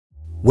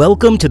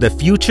Welcome to the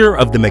future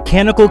of the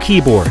mechanical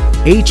keyboard.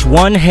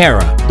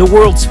 H1-Hera, the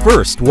world's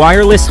first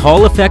wireless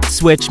Hall effect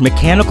switch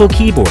mechanical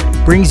keyboard,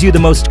 brings you the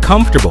most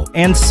comfortable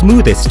and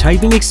smoothest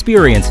typing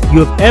experience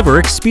you have ever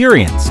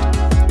experienced.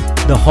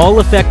 The Hall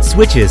effect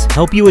switches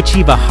help you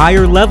achieve a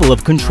higher level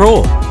of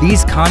control.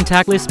 These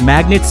contactless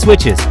magnet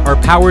switches are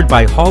powered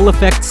by Hall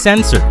effect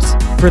sensors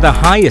for the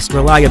highest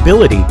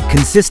reliability,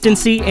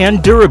 consistency,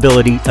 and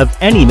durability of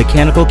any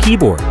mechanical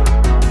keyboard.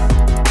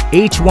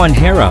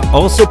 H1-Hera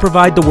also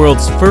provide the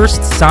world's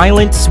first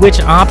silent switch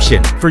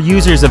option for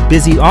users of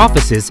busy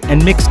offices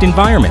and mixed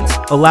environments,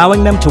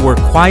 allowing them to work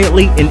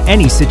quietly in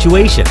any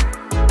situation.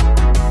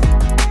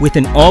 With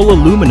an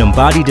all-aluminum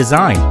body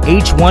design,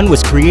 H1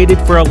 was created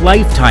for a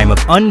lifetime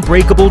of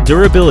unbreakable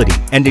durability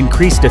and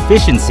increased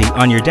efficiency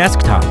on your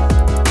desktop.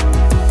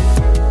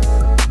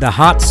 The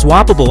hot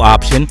swappable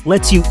option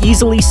lets you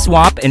easily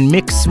swap and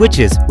mix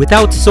switches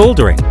without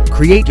soldering.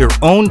 Create your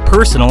own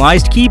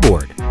personalized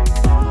keyboard.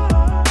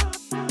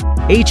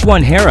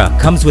 H1-Hera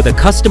comes with a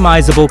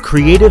customizable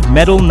creative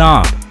metal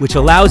knob, which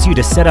allows you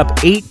to set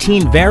up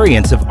 18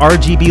 variants of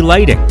RGB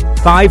lighting,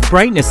 5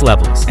 brightness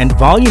levels, and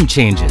volume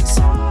changes.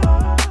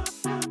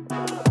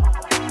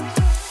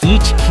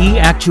 Each key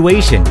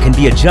actuation can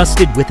be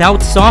adjusted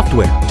without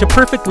software to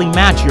perfectly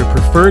match your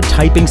preferred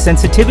typing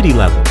sensitivity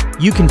level.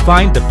 You can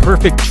find the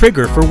perfect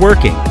trigger for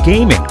working,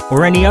 gaming,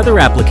 or any other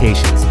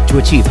applications to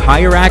achieve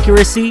higher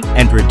accuracy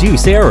and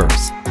reduce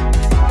errors.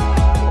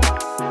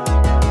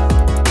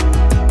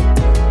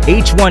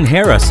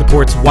 H1-Hera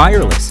supports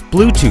wireless,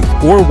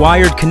 Bluetooth, or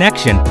wired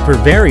connection for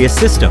various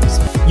systems.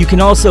 You can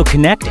also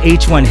connect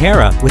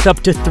H1-Hera with up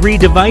to 3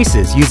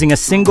 devices using a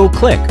single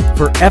click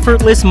for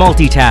effortless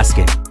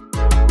multitasking.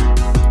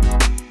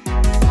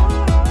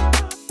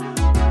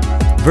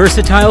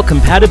 Versatile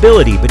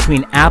compatibility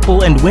between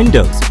Apple and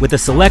Windows with a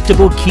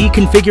selectable key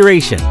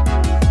configuration.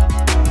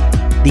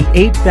 The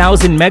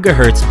 8,000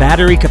 MHz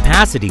battery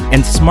capacity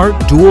and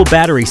smart dual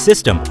battery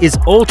system is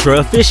ultra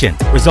efficient,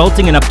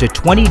 resulting in up to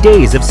 20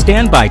 days of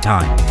standby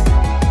time.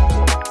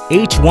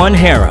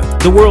 H1-Hera,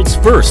 the world's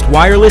first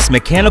wireless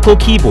mechanical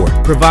keyboard,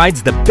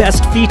 provides the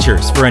best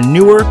features for a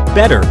newer,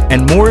 better,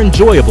 and more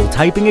enjoyable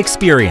typing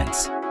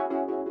experience.